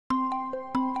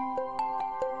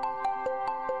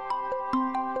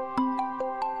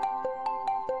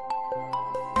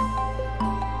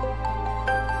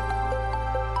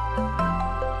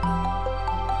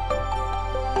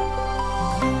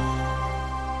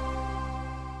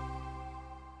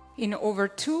In over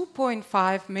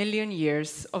 2.5 million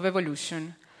years of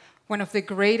evolution, one of the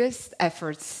greatest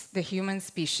efforts the human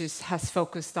species has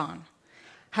focused on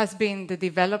has been the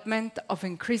development of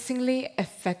increasingly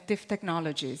effective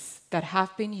technologies that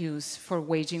have been used for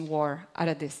waging war at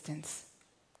a distance.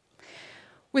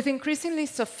 With increasingly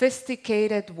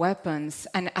sophisticated weapons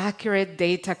and accurate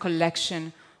data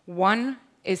collection, one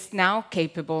is now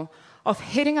capable of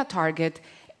hitting a target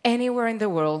anywhere in the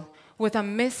world with a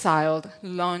missile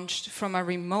launched from a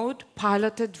remote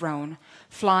piloted drone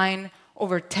flying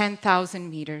over 10,000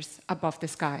 meters above the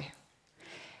sky.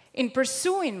 In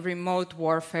pursuing remote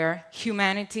warfare,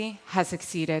 humanity has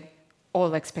exceeded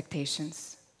all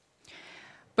expectations.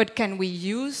 But can we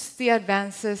use the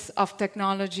advances of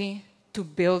technology to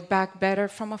build back better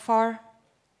from afar?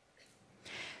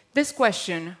 This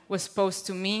question was posed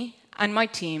to me and my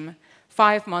team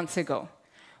 5 months ago,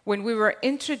 when we were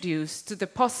introduced to the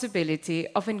possibility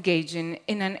of engaging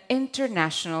in an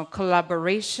international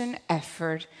collaboration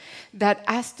effort that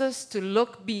asked us to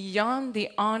look beyond the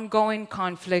ongoing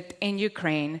conflict in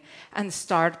Ukraine and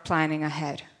start planning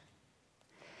ahead.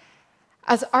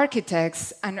 As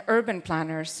architects and urban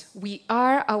planners, we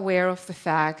are aware of the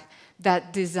fact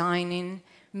that designing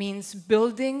means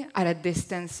building at a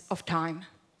distance of time.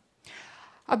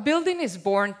 A building is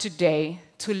born today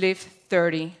to live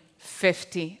 30,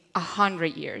 50,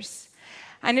 100 years.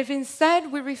 And if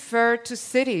instead we refer to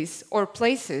cities or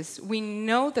places, we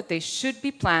know that they should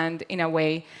be planned in a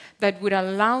way that would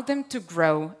allow them to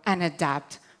grow and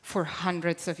adapt for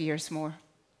hundreds of years more.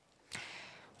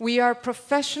 We are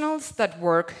professionals that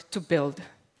work to build,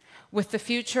 with the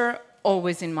future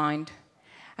always in mind.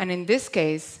 And in this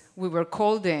case, we were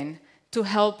called in to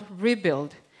help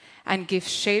rebuild and give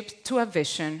shape to a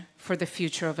vision for the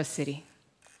future of a city.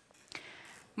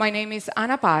 My name is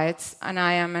Cecilia Paez, and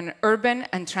I am an urban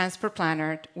and transport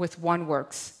planner with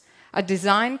OneWorks, a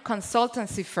design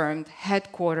consultancy firm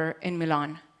headquartered in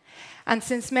Milan. And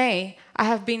since May, I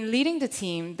have been leading the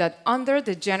team that, under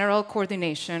the general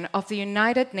coordination of the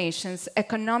United Nations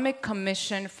Economic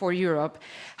Commission for Europe,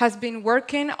 has been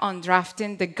working on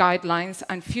drafting the guidelines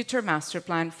and future master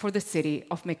plan for the city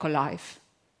of Mykolaiv.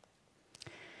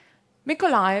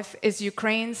 Mykolaiv is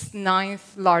Ukraine's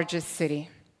 9th largest city.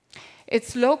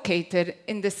 It's located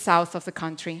in the south of the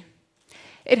country.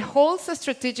 It holds a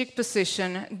strategic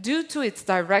position due to its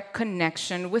direct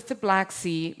connection with the Black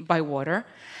Sea by water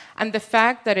and the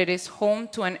fact that it is home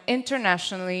to an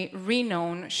internationally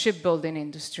renowned shipbuilding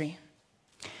industry.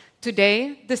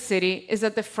 Today, the city is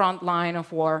at the front line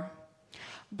of war.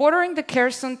 Bordering the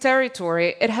Kherson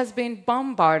territory, it has been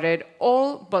bombarded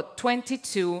all but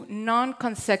 22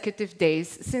 non-consecutive days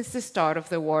since the start of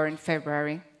the war in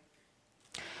February.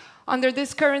 Under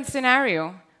this current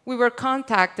scenario, we were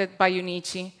contacted by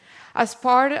UNECE as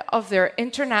part of their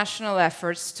international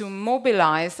efforts to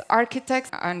mobilize architects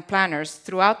and planners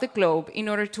throughout the globe in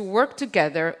order to work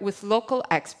together with local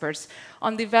experts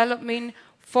on developing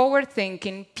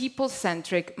forward-thinking,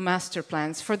 people-centric master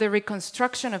plans for the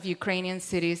reconstruction of Ukrainian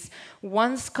cities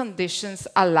once conditions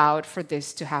allowed for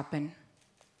this to happen.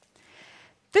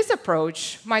 This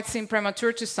approach might seem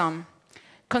premature to some,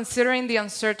 considering the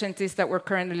uncertainties that we're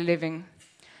currently living,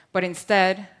 but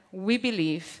instead, we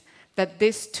believe that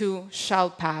this too shall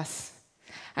pass,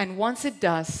 and once it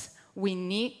does, we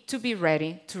need to be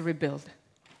ready to rebuild.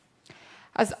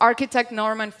 As architect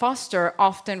Norman Foster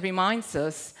often reminds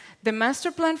us, the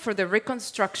master plan for the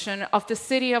reconstruction of the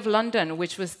City of London,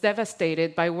 which was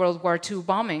devastated by World War II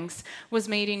bombings, was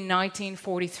made in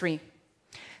 1943,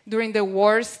 during the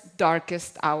war's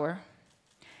darkest hour.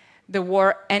 The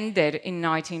war ended in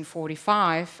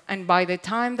 1945, and by the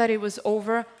time that it was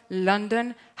over,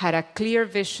 London had a clear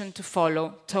vision to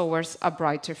follow towards a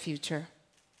brighter future.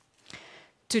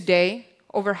 Today,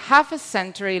 over half a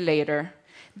century later,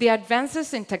 the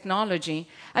advances in technology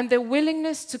and the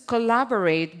willingness to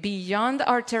collaborate beyond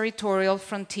our territorial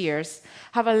frontiers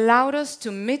have allowed us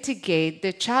to mitigate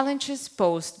the challenges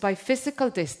posed by physical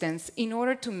distance in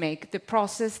order to make the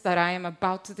process that I am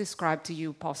about to describe to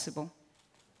you possible.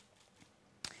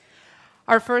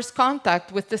 Our first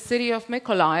contact with the city of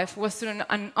Mykolaiv was through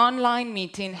an online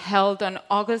meeting held on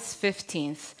August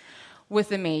 15th with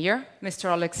the mayor,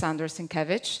 Mr. Alexander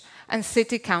Sienkiewicz, and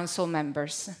city council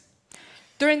members.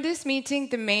 During this meeting,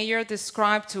 the mayor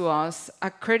described to us a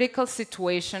critical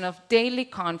situation of daily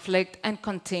conflict and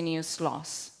continuous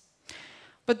loss.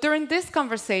 But during this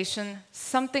conversation,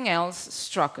 something else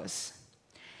struck us.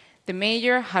 The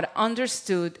mayor had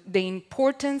understood the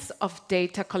importance of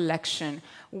data collection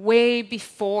way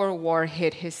before war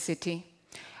hit his city,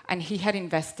 and he had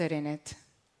invested in it.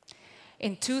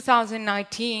 in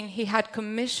 2019, he had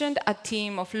commissioned a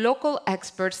team of local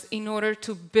experts in order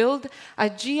to build a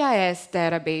GIS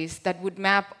database that would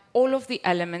map all of the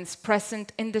elements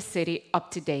present in the city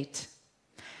up to date.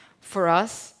 For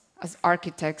us, as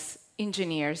architects,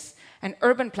 engineers, and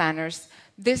urban planners,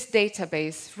 this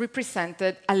database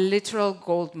represented a literal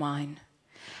gold mine,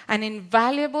 an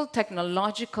invaluable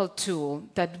technological tool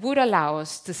that would allow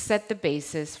us to set the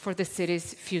basis for the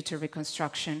city's future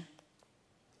reconstruction.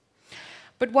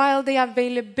 But while the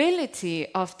availability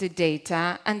of the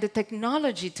data and the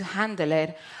technology to handle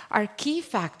it are key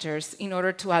factors in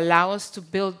order to allow us to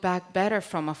build back better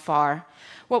from afar,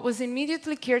 what was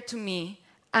immediately clear to me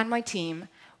and my team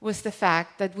was the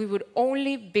fact that we would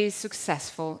only be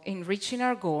successful in reaching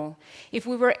our goal if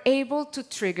we were able to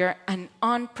trigger an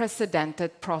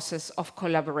unprecedented process of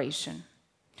collaboration.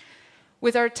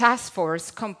 With our task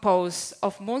force composed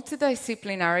of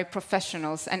multidisciplinary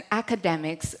professionals and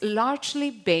academics largely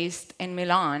based in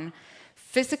Milan,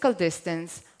 physical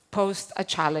distance posed a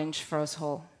challenge for us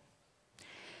all.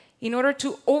 In order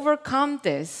to overcome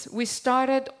this, we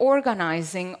started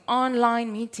organizing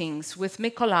online meetings with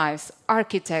Mykolaiev's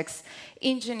architects,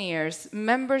 engineers,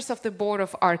 members of the board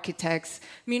of architects,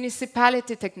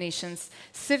 municipality technicians,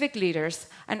 civic leaders,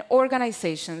 and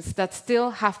organizations that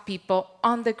still have people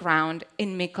on the ground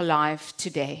in Mykolaiv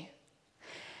today.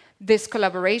 This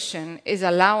collaboration is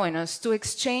allowing us to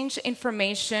exchange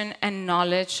information and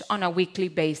knowledge on a weekly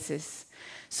basis,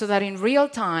 so that in real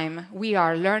time, we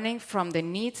are learning from the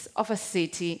needs of a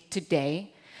city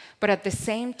today, but at the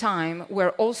same time,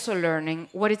 we're also learning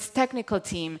what its technical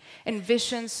team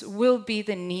envisions will be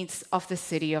the needs of the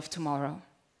city of tomorrow.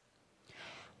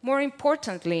 More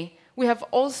importantly, we have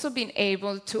also been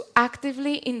able to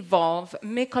actively involve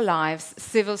Mykolaiev's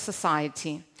civil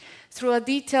society through a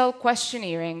detailed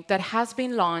questionnaire that has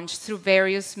been launched through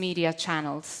various media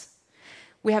channels.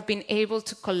 We have been able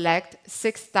to collect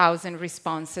 6,000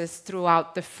 responses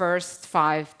throughout the first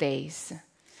 5 days.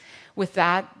 With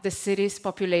that, the city's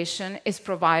population is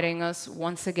providing us,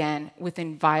 once again, with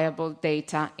invaluable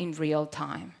data in real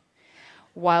time.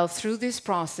 While through this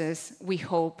process, we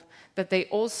hope that they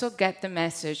also get the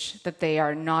message that they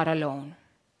are not alone.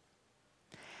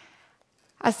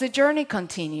 As the journey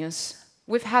continues,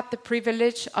 we've had the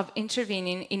privilege of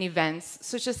intervening in events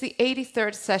such as the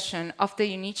 83rd session of the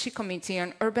UNECE Committee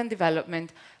on Urban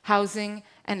Development, Housing,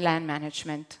 and Land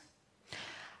Management.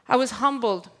 I was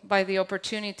humbled by the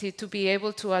opportunity to be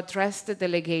able to address the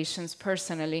delegations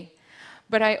personally,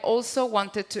 but I also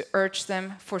wanted to urge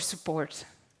them for support.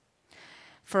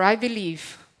 For I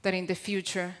believe that in the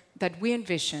future that we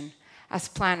envision as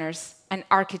planners and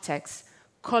architects,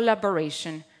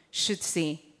 collaboration should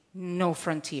see no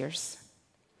frontiers.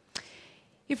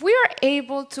 If we are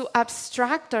able to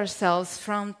abstract ourselves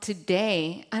from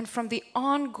today and from the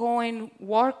ongoing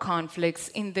war conflicts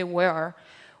in the world,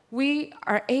 we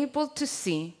are able to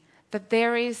see that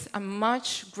there is a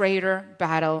much greater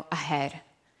battle ahead,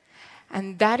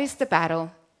 and that is the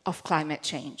battle of climate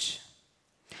change.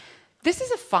 This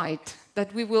is a fight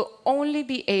that we will only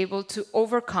be able to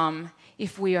overcome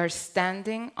if we are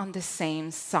standing on the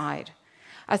same side,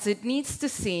 as it needs to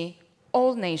see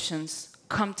all nations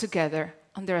come together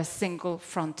under a single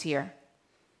frontier,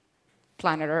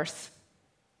 planet Earth.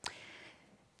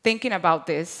 Thinking about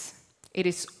this, it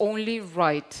is only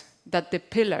right that the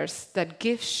pillars that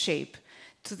give shape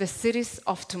to the cities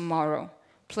of tomorrow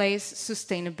place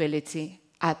sustainability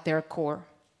at their core.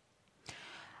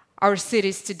 Our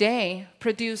cities today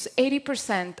produce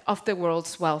 80% of the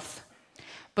world's wealth,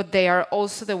 but they are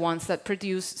also the ones that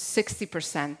produce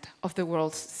 60% of the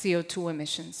world's CO2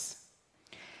 emissions.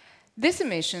 These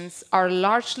emissions are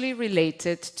largely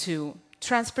related to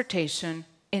transportation,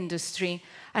 industry,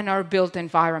 and our built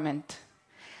environment.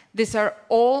 These are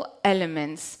all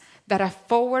elements that a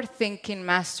forward-thinking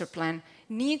master plan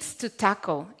needs to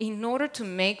tackle in order to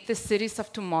make the cities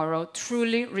of tomorrow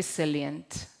truly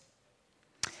resilient.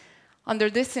 Under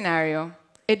this scenario,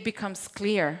 it becomes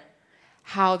clear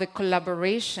how the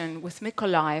collaboration with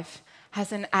Mykolaiv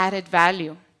has an added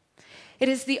value. It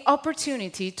is the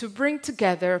opportunity to bring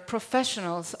together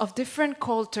professionals of different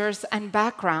cultures and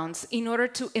backgrounds in order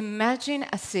to imagine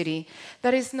a city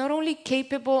that is not only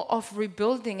capable of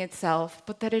rebuilding itself,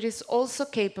 but that it is also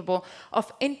capable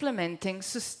of implementing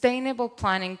sustainable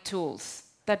planning tools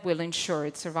that will ensure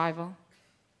its survival.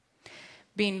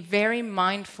 Being very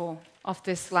mindful of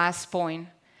this last point,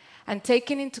 and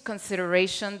taking into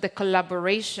consideration the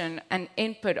collaboration and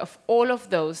input of all of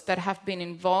those that have been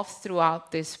involved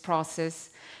throughout this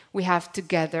process, we have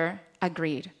together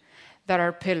agreed that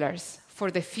our pillars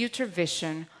for the future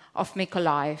vision of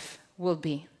Mykolaiv will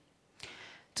be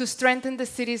to strengthen the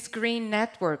city's green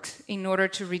networks in order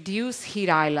to reduce heat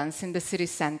islands in the city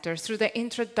center through the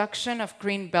introduction of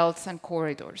green belts and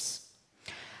corridors.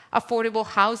 Affordable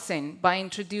housing by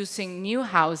introducing new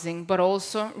housing, but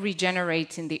also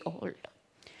regenerating the old.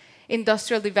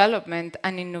 Industrial development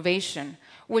and innovation,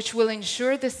 which will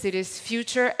ensure the city's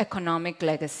future economic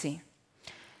legacy.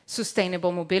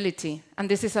 Sustainable mobility, and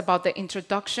this is about the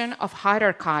introduction of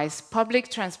hierarchized public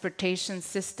transportation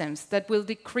systems that will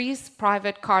decrease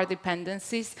private car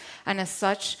dependencies and as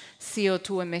such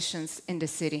CO2 emissions in the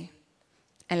city.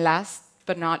 And last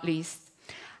but not least,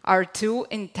 our two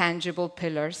intangible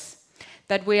pillars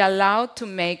that we allow to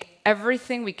make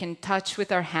everything we can touch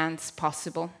with our hands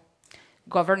possible.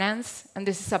 Governance, and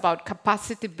this is about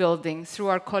capacity building through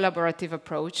our collaborative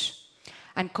approach,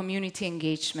 and community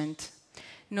engagement,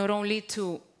 not only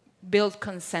to build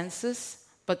consensus,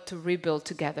 but to rebuild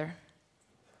together.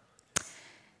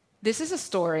 This is a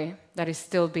story that is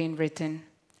still being written,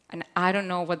 and I don't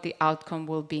know what the outcome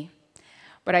will be.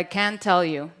 But I can tell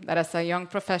you that as a young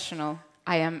professional,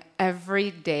 I am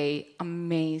every day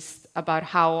amazed about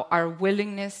how our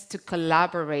willingness to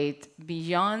collaborate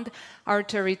beyond our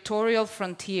territorial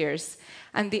frontiers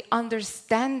and the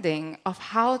understanding of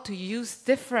how to use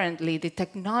differently the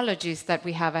technologies that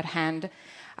we have at hand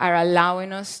are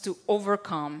allowing us to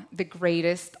overcome the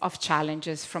greatest of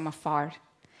challenges from afar,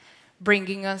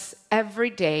 bringing us every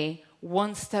day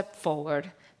one step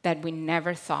forward that we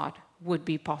never thought would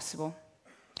be possible.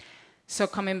 So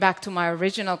coming back to my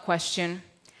original question,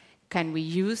 can we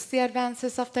use the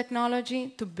advances of technology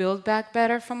to build back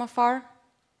better from afar?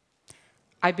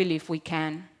 I believe we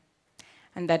can,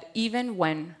 and that even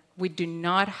when we do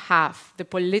not have the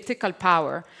political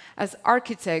power as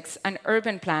architects and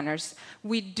urban planners,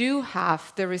 we do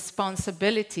have the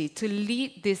responsibility to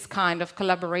lead this kind of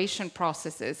collaboration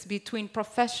processes between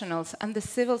professionals and the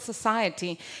civil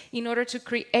society in order to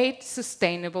create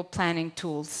sustainable planning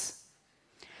tools.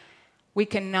 We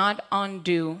cannot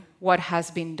undo what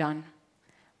has been done,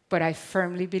 but I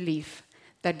firmly believe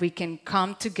that we can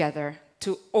come together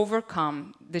to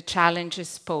overcome the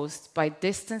challenges posed by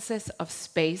distances of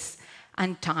space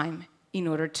and time in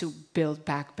order to build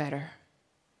back better.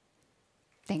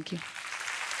 Thank you.